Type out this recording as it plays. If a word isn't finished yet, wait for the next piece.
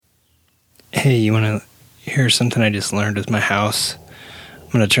Hey, you want to hear something I just learned with my house? I'm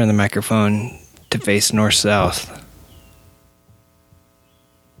going to turn the microphone to face north-south.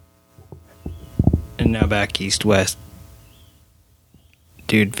 And now back east-west.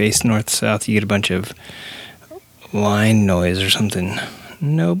 Dude, face north-south, you get a bunch of line noise or something.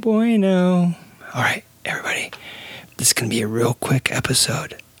 No bueno. Alright, everybody. This is going to be a real quick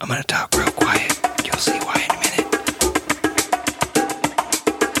episode. I'm going to talk real quiet. You'll see why in a minute.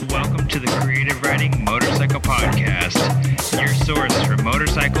 Welcome to the Creative Riding Motorcycle Podcast, your source for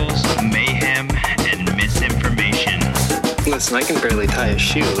motorcycles, mayhem, and misinformation. Listen, I can barely tie a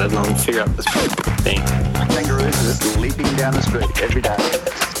shoe, let alone figure out this thing. Kangaroos are just leaping down the street every day.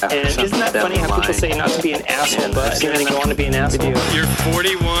 And isn't that funny how people say not to be an asshole, but then they go on to be an asshole? You're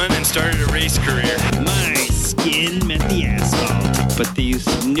 41 and started a race career. My skin met the asphalt, but these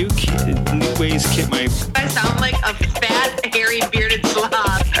new ways keep my... I sound like a fat, hairy, bearded slob.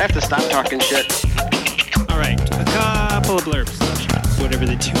 I have to stop talking shit. All right, a couple of blurbs. Whatever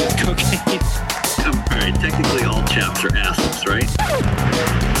they do with cocaine. All right, technically all chaps are assholes, right?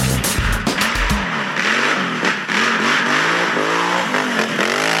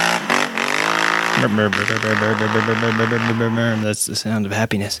 That's the sound of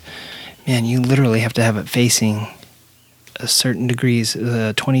happiness. Man, you literally have to have it facing a certain degrees,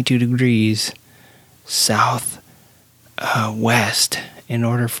 22 degrees south west, in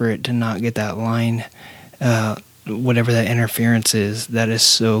order for it to not get that line, whatever that interference is. That is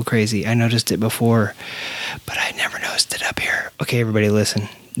so crazy. I noticed it before, but I never noticed it up here. Okay, everybody, listen.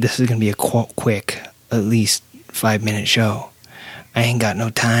 This is going to be a quick, at least 5-minute show. I ain't got no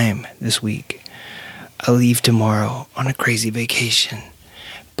time this week. I leave tomorrow on a crazy vacation,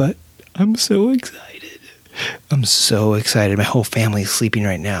 but I'm so excited. I'm so excited. My whole family's sleeping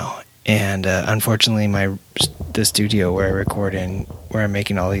right now, and unfortunately, the studio where I record in, where I'm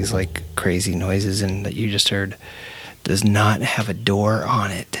making all these like crazy noises and that you just heard, does not have a door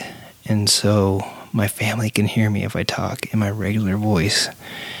on it, and so my family can hear me if I talk in my regular voice.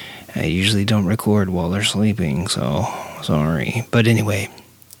 I usually don't record while they're sleeping, so sorry. But anyway,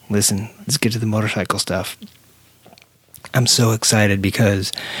 listen, let's get to the motorcycle stuff. I'm so excited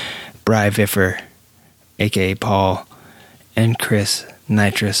because Bri Viffer, a.k.a. Paul, and Chris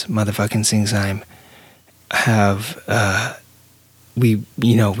Nitrous motherfucking Singsheim have, we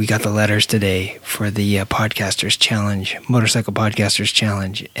got the letters today for the Podcasters Challenge, Motorcycle Podcasters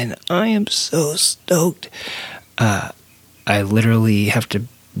Challenge, and I am so stoked. I literally have to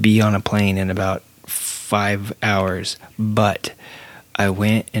be on a plane in about 5 hours, but I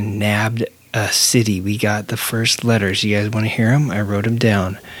went and nabbed a city. We got the first letters. You guys want to hear them? I wrote them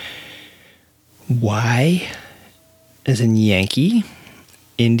down. Y as in Yankee,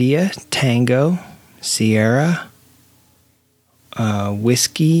 India, Tango, Sierra,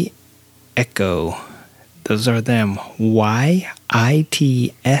 Whiskey, Echo. Those are them. YITSWE.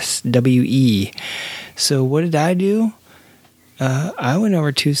 So what did I do? I went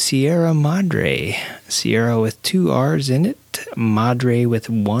over to Sierra Madre. Sierra with 2 R's in it, Madre with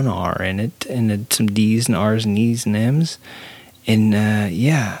 1 R in it, and some D's and R's and E's and M's. And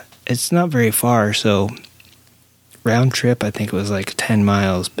yeah, it's not very far, so round trip I think it was like 10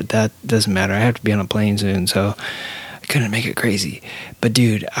 miles, but that doesn't matter. I have to be on a plane soon, so I couldn't make it crazy. But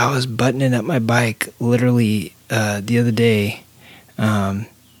dude, I was buttoning up my bike literally the other day.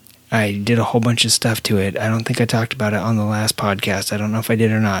 I did a whole bunch of stuff to it. I don't think I talked about it on the last podcast. I don't know if I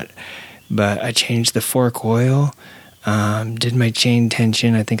did or not. But I changed the fork oil, did my chain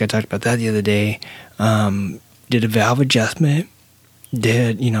tension. I think I talked about that the other day. Did a valve adjustment.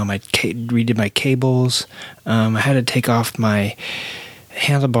 Redid my cables. I had to take off my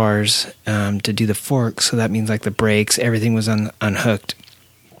handlebars to do the fork. So that means like the brakes, everything was unhooked.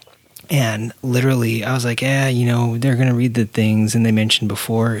 And literally, I was like, they're going to read the things. And they mentioned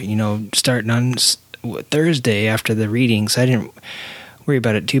before, starting on Thursday after the reading. So I didn't worry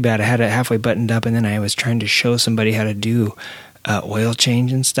about it too bad. I had it halfway buttoned up. And then I was trying to show somebody how to do oil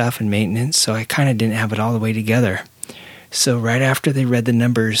change and stuff and maintenance. So I kind of didn't have it all the way together. So right after they read the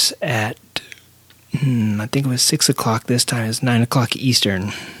numbers at, I think it was 6 o'clock this time. It was 9 o'clock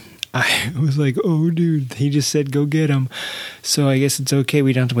Eastern. I was like, oh, dude, he just said go get them. So I guess it's okay.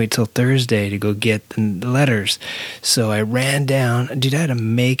 We don't have to wait till Thursday to go get the letters. So I ran down. Dude, I had to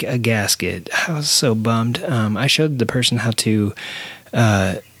make a gasket. I was so bummed. I showed the person how to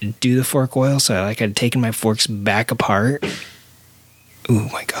do the fork oil. So I had taken my forks back apart. Oh,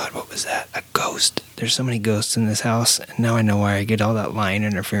 my God, what was that? A ghost. There's so many ghosts in this house. And now I know where I get all that line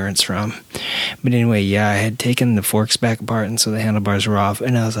interference from. But anyway, yeah, I had taken the forks back apart, and so the handlebars were off.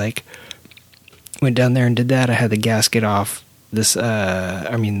 And I was like, went down there and did that. I had the gasket off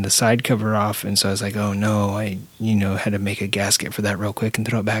the side cover off, and so I was like, oh no, I had to make a gasket for that real quick and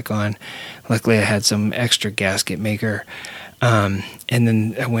throw it back on. Luckily I had some extra gasket maker, and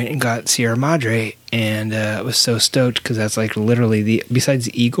then I went and got Sierra Madre, and I was so stoked because that's like literally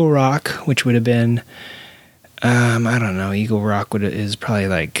besides Eagle Rock, which would have been I don't know, Eagle Rock is probably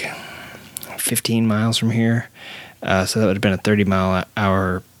like 15 miles from here, so that would have been a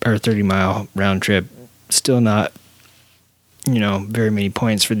 30-mile round trip. Still not very many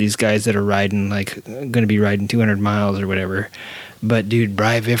points for these guys that are riding, like, going to be riding 200 miles or whatever. But, dude,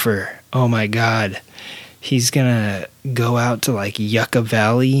 Bry Viffer, oh, my God. He's going to go out to, like, Yucca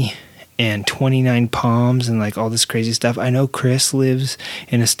Valley and 29 Palms and, like, all this crazy stuff. I know Chris lives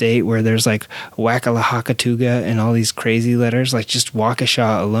in a state where there's, like, Wackalahackatuga and all these crazy letters. Like, just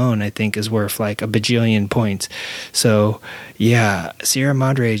Waukesha alone, I think, is worth, like, a bajillion points. So, yeah, Sierra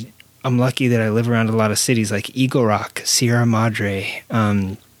Madre... I'm lucky that I live around a lot of cities like Eagle Rock, Sierra Madre,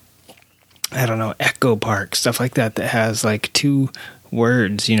 I don't know, Echo Park, stuff like that has like 2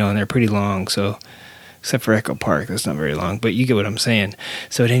 words, and they're pretty long. So, except for Echo Park, that's not very long, but you get what I'm saying.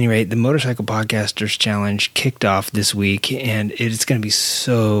 So, at any rate, the Motorcycle Podcasters Challenge kicked off this week, and it's going to be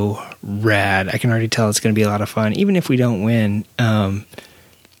so rad. I can already tell it's going to be a lot of fun, even if we don't win.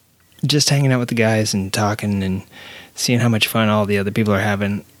 Just hanging out with the guys and talking and seeing how much fun all the other people are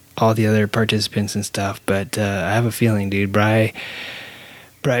having. All the other participants and stuff, but I have a feeling, dude, Bry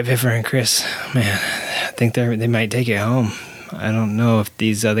Viffer and Chris, man, I think they might take it home. I don't know if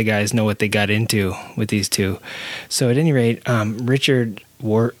these other guys know what they got into with these two. So at any rate, Rich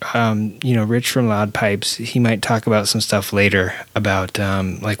from Loud Pipes, he might talk about some stuff later about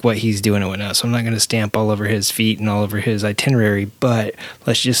like what he's doing and whatnot. So I'm not going to stamp all over his feet and all over his itinerary, but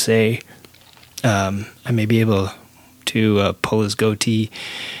let's just say I may be able to pull his goatee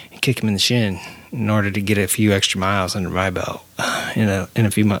and kick him in the shin in order to get a few extra miles under my belt in a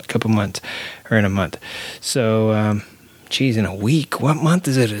couple months, or in a month. So, in a week. What month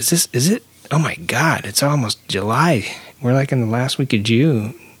is it? Is it? Oh my God! It's almost July. We're like in the last week of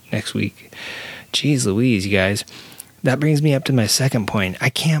June next week. Jeez Louise, you guys. That brings me up to my second point. I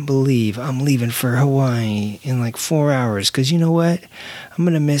can't believe I'm leaving for Hawaii in like 4 hours. Because you know what? I'm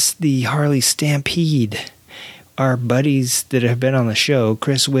gonna miss the Harley Stampede. Our buddies that have been on the show,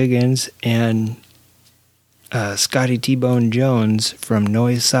 Chris Wiggins and Scotty T-Bone Jones from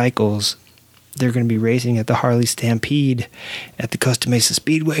Noise Cycles, they're going to be racing at the Harley Stampede at the Costa Mesa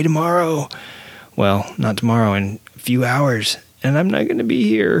Speedway tomorrow. Well, not tomorrow, in a few hours. And I'm not going to be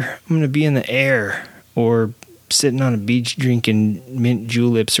here. I'm going to be in the air or sitting on a beach drinking mint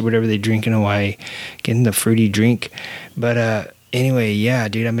juleps or whatever they drink in Hawaii, getting the fruity drink. But anyway, yeah,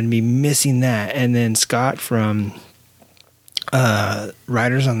 dude, I'm going to be missing that. And then Scott from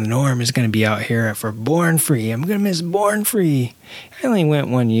Riders on the Norm is going to be out here for Born Free. I'm going to miss Born Free. I only went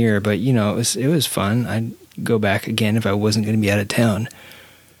 1 year, but, it was fun. I'd go back again if I wasn't going to be out of town.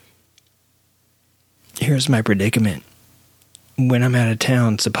 Here's my predicament. When I'm out of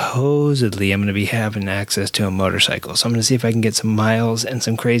town, supposedly I'm going to be having access to a motorcycle. So I'm going to see if I can get some miles and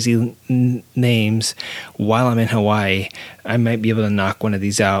some crazy names while I'm in Hawaii. I might be able to knock one of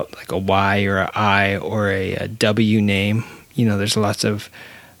these out, like a Y or a I or a W name. There's lots of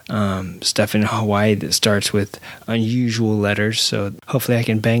stuff in Hawaii that starts with unusual letters. So hopefully I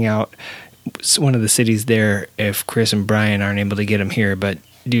can bang out one of the cities there if Chris and Brian aren't able to get them here. But,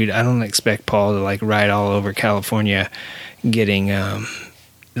 dude, I don't expect Paul to, like, ride all over California getting the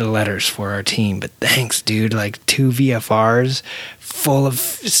letters for our team. But thanks, dude. Like 2 VFRs full of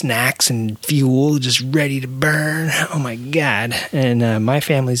snacks and fuel just ready to burn. Oh, my God. And my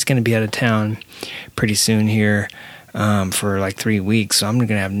family's going to be out of town pretty soon here. For like 3 weeks, so I'm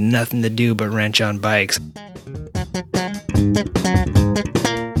gonna have nothing to do but wrench on bikes.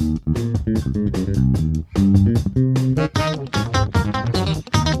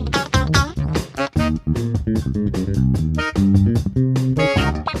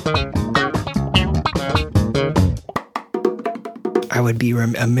 I would be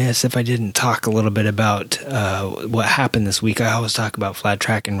amiss if I didn't talk a little bit about what happened this week. I always talk about flat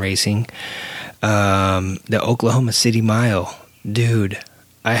track and racing. The Oklahoma City Mile. Dude,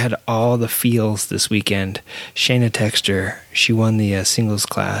 I had all the feels this weekend. Shayna Texter, she won the singles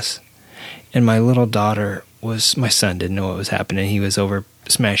class. And my little daughter my son didn't know what was happening. He was over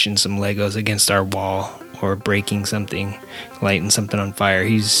smashing some Legos against our wall or breaking something, lighting something on fire.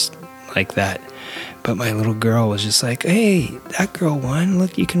 He's like that. But my little girl was just like, hey, that girl won.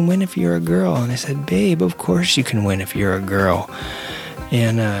 Look, you can win if you're a girl. And I said, babe, of course you can win if you're a girl.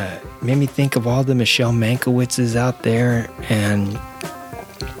 And made me think of all the Michelle Mankowitzes out there and,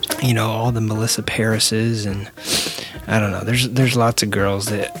 all the Melissa Parises and I don't know. There's lots of girls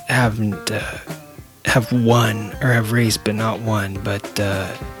that haven't have won or have raced but not won. But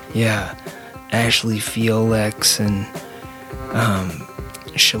yeah, Ashley Fiolex and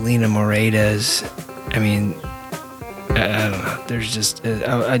Shalina Moredas. I mean, I don't know. There's just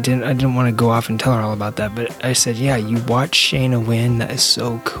I didn't want to go off and tell her all about that, but I said, yeah, you watch Shayna win. That is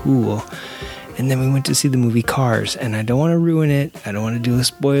so cool. And then we went to see the movie Cars, and I don't want to ruin it. I don't want to do a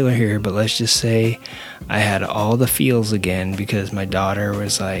spoiler here, but let's just say I had all the feels again because my daughter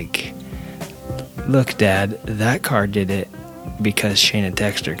was like, look, Dad, that car did it because Shayna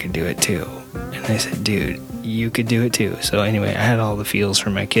Dexter could do it too. And I said, dude, you could do it too. So anyway, I had all the feels for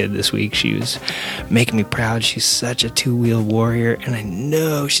my kid this week. She was making me proud. She's such a two-wheel warrior, and I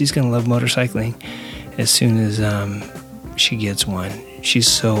know she's going to love motorcycling as soon as she gets one. She's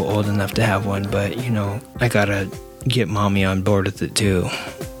so old enough to have one, but, you know, I got to get Mommy on board with it too.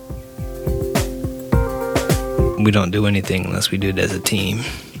 We don't do anything unless we do it as a team.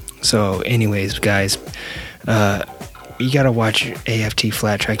 So anyways, guys, you got to watch AFT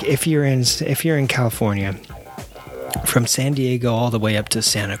Flat Track. If you're in California, from San Diego all the way up to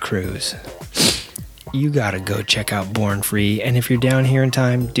Santa Cruz, you got to go check out Born Free. And if you're down here in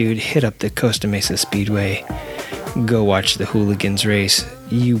time, dude, hit up the Costa Mesa Speedway. Go watch the Hooligans race.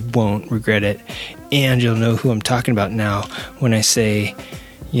 You won't regret it. And you'll know who I'm talking about now when I say,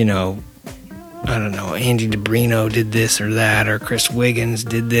 you know, I don't know, Angie DeBrino did this or that, or Chris Wiggins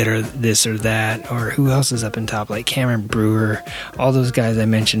did that or this or that, or who else is up in top, like Cameron Brewer, all those guys I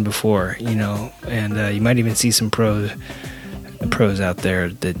mentioned before, you know, and you might even see some pros out there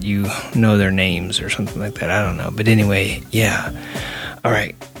that you know their names or something like that. I don't know. But anyway, yeah. All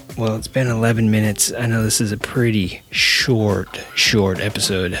right. Well, it's been 11 minutes. I know this is a pretty short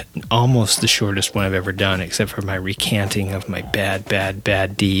episode. Almost the shortest one I've ever done, except for my recanting of my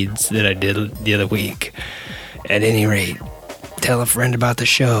bad deeds that I did the other week. At any rate, tell a friend about the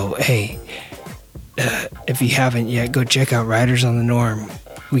show. Hey, if you haven't yet, go check out Riders on the Norm.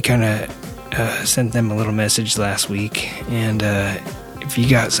 We kind of sent them a little message last week. And if you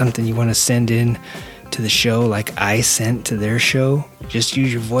got something you want to send in to the show like I sent to their show, just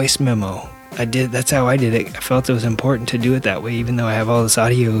use your voice memo. That's how I did it. I felt it was important to do it that way, even though I have all this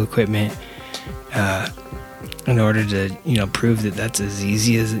audio equipment, in order to, you know, prove that that's as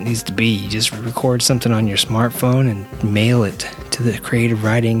easy as it needs to be. You just record something on your smartphone and mail it to the Creative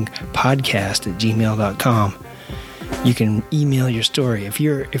Writing Podcast at gmail.com. You can email your story. If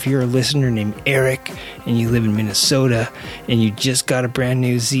you're a listener named Eric and you live in Minnesota and you just got a brand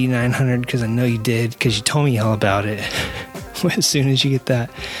new Z900, because I know you did because you told me all about it. As soon as you get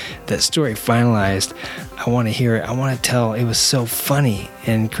that story finalized, I want to hear it. I want to tell. It was so funny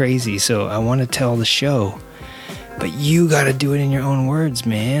and crazy, so I want to tell the show. But you got to do it in your own words,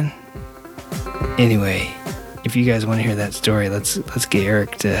 man. Anyway, if you guys want to hear that story, let's get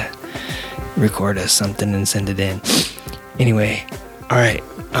Eric to record us something and send it in. Anyway, all right,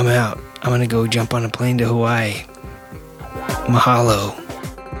 I'm out. I'm going to go jump on a plane to Hawaii. Mahalo.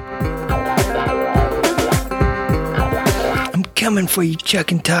 I'm coming for you,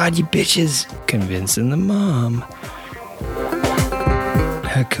 Chuck and Todd, you bitches. Convincing the mom.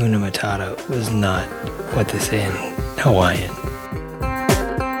 Hakuna Matata was not what they say in Hawaiian.